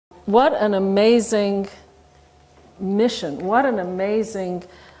What an amazing mission, what an amazing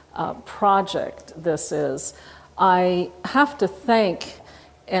project this is. I have to thank,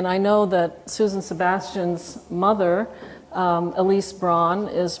 and I know that Susan Sebastian's mother, Elise Braun,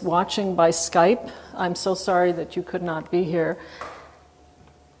 is watching by Skype. I'm so sorry that you could not be here.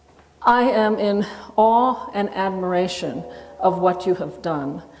 I am in awe and admiration of what you have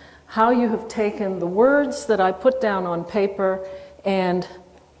done, how you have taken the words that I put down on paper and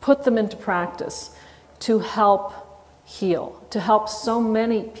put them into practice to help heal, to help so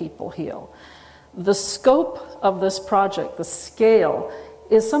many people heal. The scope of this project, the scale,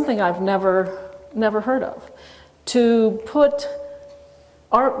 is something I've never heard of. To put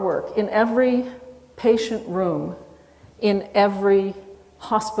artwork in every patient room in every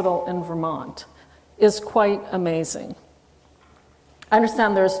hospital in Vermont is quite amazing. I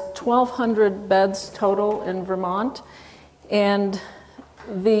understand there's 1,200 beds total in Vermont, and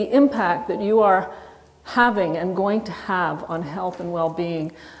the impact that you are having and going to have on health and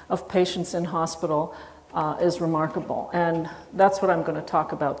well-being of patients in hospital is remarkable, and that's what I'm going to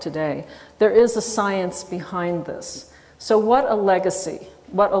talk about today. There is a science behind this. So what a legacy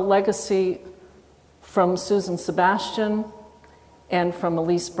from Susan Sebastian and from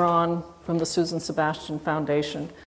Elise Braun from the Susan Sebastian Foundation.